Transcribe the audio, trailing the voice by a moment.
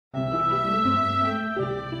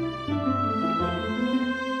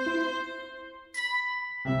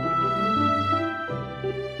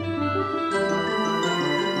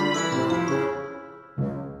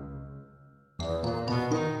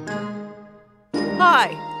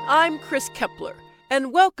Hi, I'm Kris Keppeler,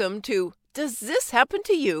 and welcome to Does This Happen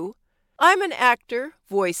to You? I'm an actor,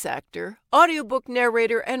 voice actor, audiobook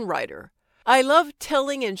narrator, and writer. I love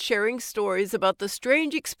telling and sharing stories about the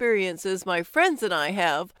strange experiences my friends and I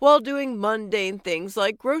have while doing mundane things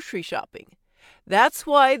like grocery shopping. That's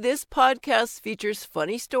why this podcast features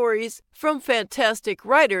funny stories from fantastic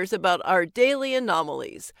writers about our daily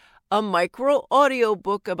anomalies, a micro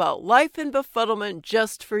audiobook about life and befuddlement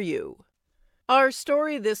just for you. Our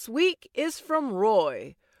story this week is from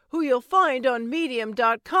Roy, who you'll find on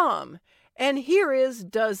Medium.com, and here is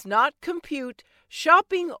Does Not Compute,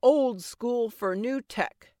 Shopping Old School for New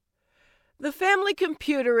Tech. The family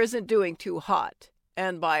computer isn't doing too hot,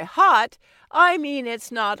 and by hot, I mean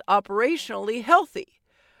it's not operationally healthy.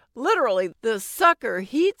 Literally, the sucker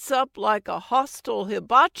heats up like a hostile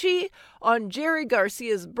hibachi on Jerry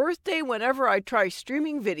Garcia's birthday whenever I try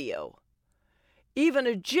streaming video. Even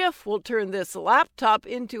a GIF will turn this laptop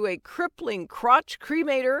into a crippling crotch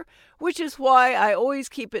cremator, which is why I always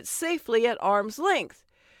keep it safely at arm's length.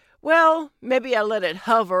 Well, maybe I let it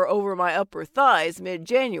hover over my upper thighs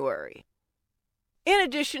mid-January. In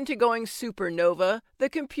addition to going supernova, the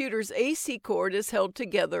computer's AC cord is held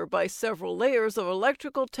together by several layers of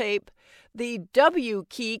electrical tape, the W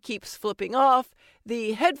key keeps flipping off,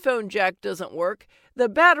 the headphone jack doesn't work, the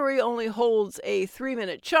battery only holds a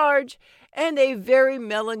 3-minute charge, and a very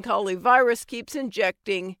melancholy virus keeps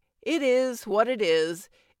injecting, "It is what it is,"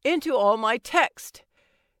 into all my text.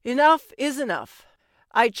 Enough is enough.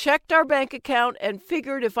 I checked our bank account and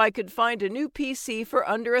figured if I could find a new PC for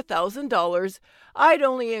under $1,000, I'd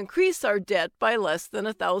only increase our debt by less than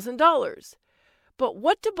 $1,000. But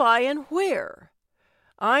what to buy and where?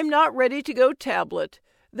 I'm not ready to go tablet.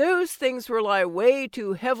 Those things rely way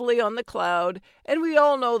too heavily on the cloud, and we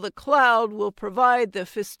all know the cloud will provide the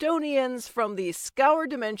Fistonians from the Scour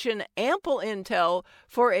Dimension ample intel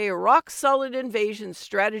for a rock-solid invasion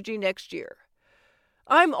strategy next year.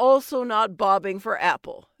 I'm also not bobbing for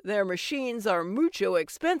Apple. Their machines are mucho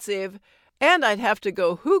expensive, and I'd have to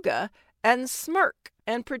go hooga and smirk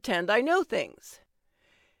and pretend I know things.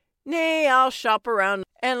 Nay, I'll shop around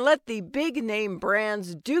and let the big-name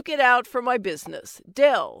brands duke it out for my business.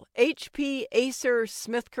 Dell, HP, Acer,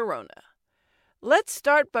 Smith Corona. Let's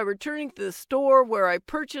start by returning to the store where I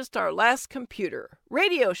purchased our last computer,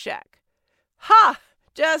 Radio Shack. Ha!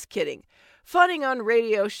 Just kidding. Funning on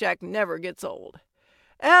Radio Shack never gets old.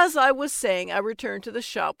 As I was saying, I returned to the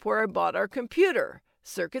shop where I bought our computer,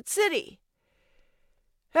 Circuit City.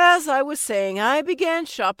 As I was saying, I began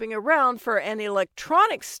shopping around for an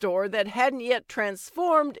electronics store that hadn't yet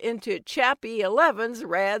transformed into Chappie 11's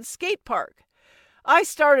rad skate park.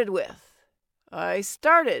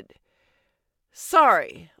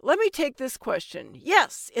 Sorry, let me take this question.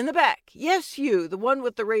 Yes, in the back. Yes, you, the one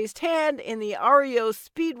with the raised hand in the REO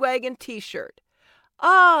Speedwagon t-shirt.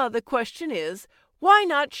 The question is, why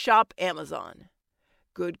not shop Amazon?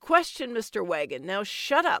 Good question, Mr. Wagon. Now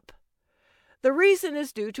shut up. The reason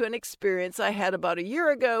is due to an experience I had about a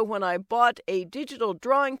year ago when I bought a digital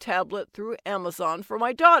drawing tablet through Amazon for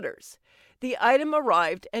my daughters. The item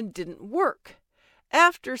arrived and didn't work.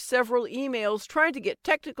 After several emails trying to get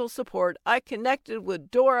technical support, I connected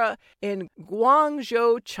with Dora in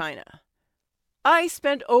Guangzhou, China. I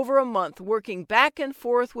spent over a month working back and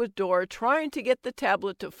forth with Dora trying to get the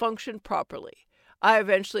tablet to function properly. I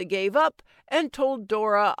eventually gave up and told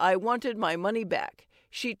Dora I wanted my money back.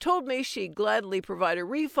 She told me she'd gladly provide a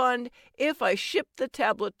refund if I shipped the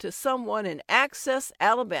tablet to someone in Access,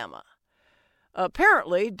 Alabama.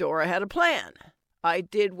 Apparently, Dora had a plan. I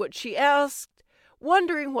did what she asked,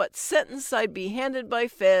 wondering what sentence I'd be handed by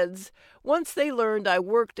feds once they learned I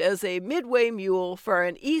worked as a midway mule for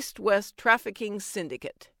an east-west trafficking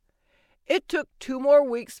syndicate. It took 2 more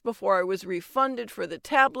weeks before I was refunded for the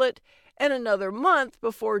tablet, and another month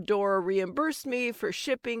before Dora reimbursed me for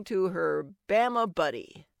shipping to her Bama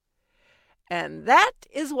buddy. And that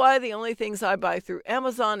is why the only things I buy through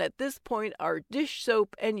Amazon at this point are dish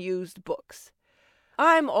soap and used books.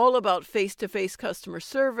 I'm all about face-to-face customer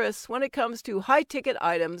service when it comes to high-ticket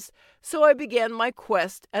items, so I began my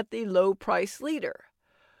quest at the low-price leader.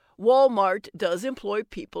 Walmart does employ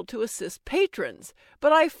people to assist patrons,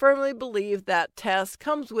 but I firmly believe that task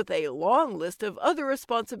comes with a long list of other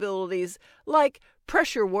responsibilities like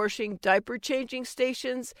pressure washing diaper changing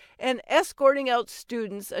stations and escorting out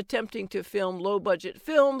students attempting to film low-budget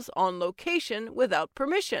films on location without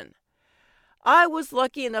permission. I was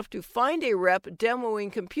lucky enough to find a rep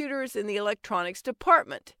demoing computers in the electronics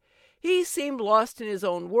department. He seemed lost in his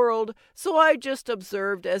own world, so I just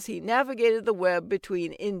observed as he navigated the web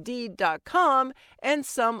between Indeed.com and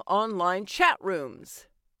some online chat rooms.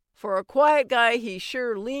 For a quiet guy, he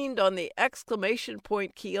sure leaned on the exclamation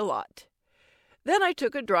point key a lot. Then I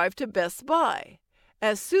took a drive to Best Buy.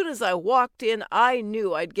 As soon as I walked in, I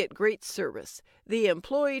knew I'd get great service. The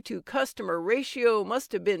employee-to-customer ratio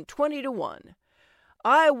must have been 20-1.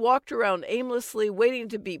 I walked around aimlessly, waiting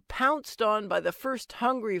to be pounced on by the first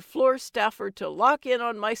hungry floor staffer to lock in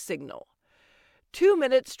on my signal. 2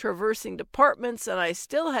 minutes traversing departments, and I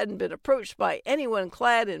still hadn't been approached by anyone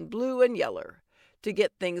clad in blue and yeller. To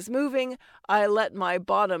get things moving, I let my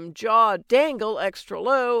bottom jaw dangle extra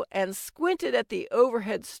low and squinted at the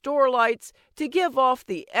overhead store lights to give off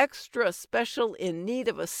the extra special in need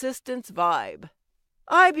of assistance vibe.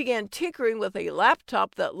 I began tinkering with a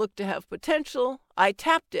laptop that looked to have potential. I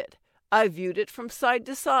tapped it. I viewed it from side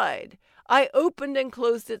to side. I opened and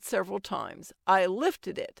closed it several times. I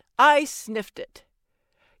lifted it. I sniffed it.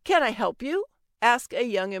 "Can I help you?" asked a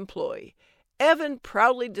young employee. Evan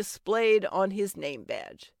proudly displayed on his name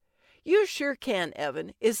badge. "You sure can,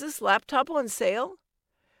 Evan. Is this laptop on sale?"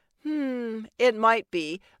 It might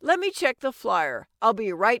be. Let me check the flyer. I'll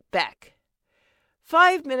be right back."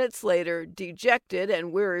 5 minutes later, dejected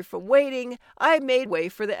and weary from waiting, I made way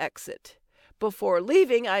for the exit. Before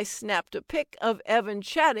leaving, I snapped a pic of Evan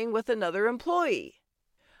chatting with another employee.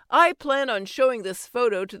 I plan on showing this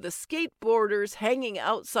photo to the skateboarders hanging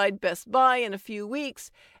outside Best Buy in a few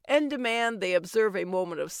weeks and demand they observe a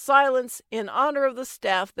moment of silence in honor of the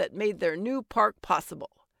staff that made their new park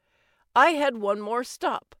possible. I had one more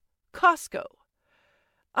stop, Costco.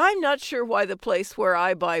 I'm not sure why the place where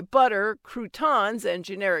I buy butter, croutons, and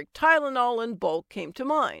generic Tylenol in bulk came to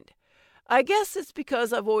mind. I guess it's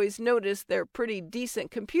because I've always noticed their pretty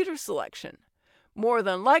decent computer selection. More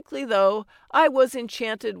than likely, though, I was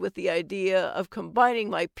enchanted with the idea of combining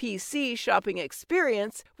my PC shopping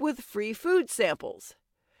experience with free food samples.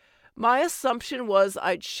 My assumption was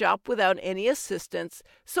I'd shop without any assistance,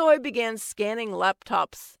 so I began scanning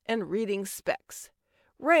laptops and reading specs.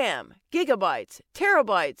 RAM, gigabytes,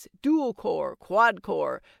 terabytes, dual-core,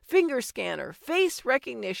 quad-core, finger scanner, face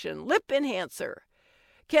recognition, lip enhancer.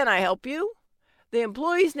 "Can I help you?" The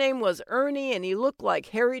employee's name was Ernie, and he looked like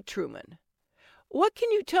Harry Truman. "What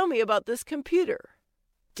can you tell me about this computer?"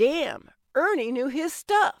 Damn, Ernie knew his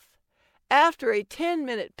stuff. After a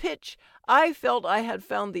 10-minute pitch, I felt I had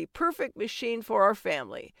found the perfect machine for our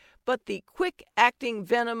family, but the quick-acting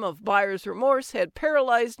venom of buyer's remorse had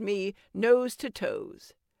paralyzed me nose to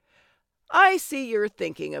toes. "I see you're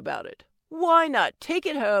thinking about it. Why not take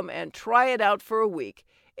it home and try it out for a week?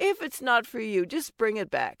 If it's not for you, just bring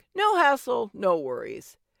it back. No hassle, no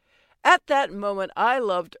worries." At that moment, I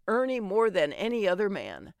loved Ernie more than any other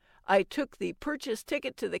man. I took the purchase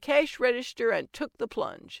ticket to the cash register and took the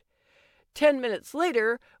plunge. 10 minutes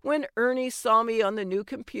later, when Ernie saw me on the new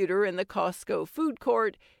computer in the Costco food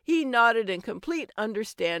court, he nodded in complete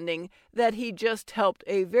understanding that he just helped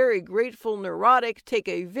a very grateful neurotic take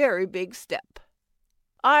a very big step.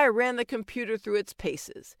 I ran the computer through its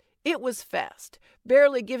paces. It was fast,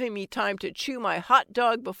 barely giving me time to chew my hot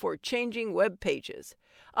dog before changing web pages.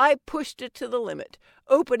 I pushed it to the limit,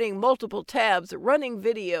 opening multiple tabs, running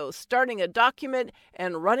video, starting a document,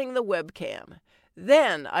 and running the webcam.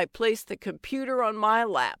 Then I placed the computer on my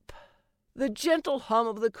lap. The gentle hum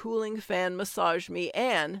of the cooling fan massaged me,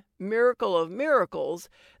 and, miracle of miracles,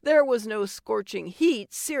 there was no scorching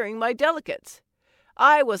heat searing my delicates.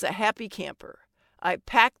 I was a happy camper. I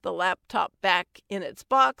packed the laptop back in its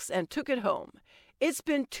box and took it home. It's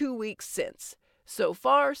been 2 weeks since. So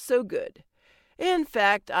far, so good. In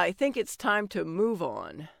fact, I think it's time to move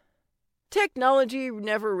on. Technology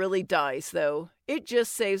never really dies, though. It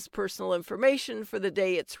just saves personal information for the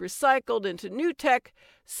day it's recycled into new tech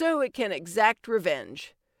so it can exact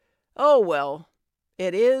revenge. Oh well,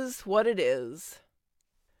 it is what it is.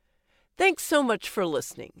 Thanks so much for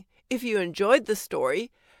listening. If you enjoyed the story,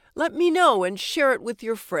 let me know and share it with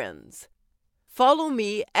your friends. Follow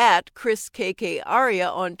me at Kris KK Aria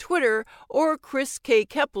on Twitter or Kris K.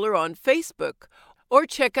 Keppeler on Facebook, or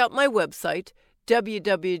check out my website,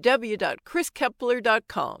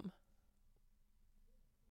 www.kriskeppeler.com.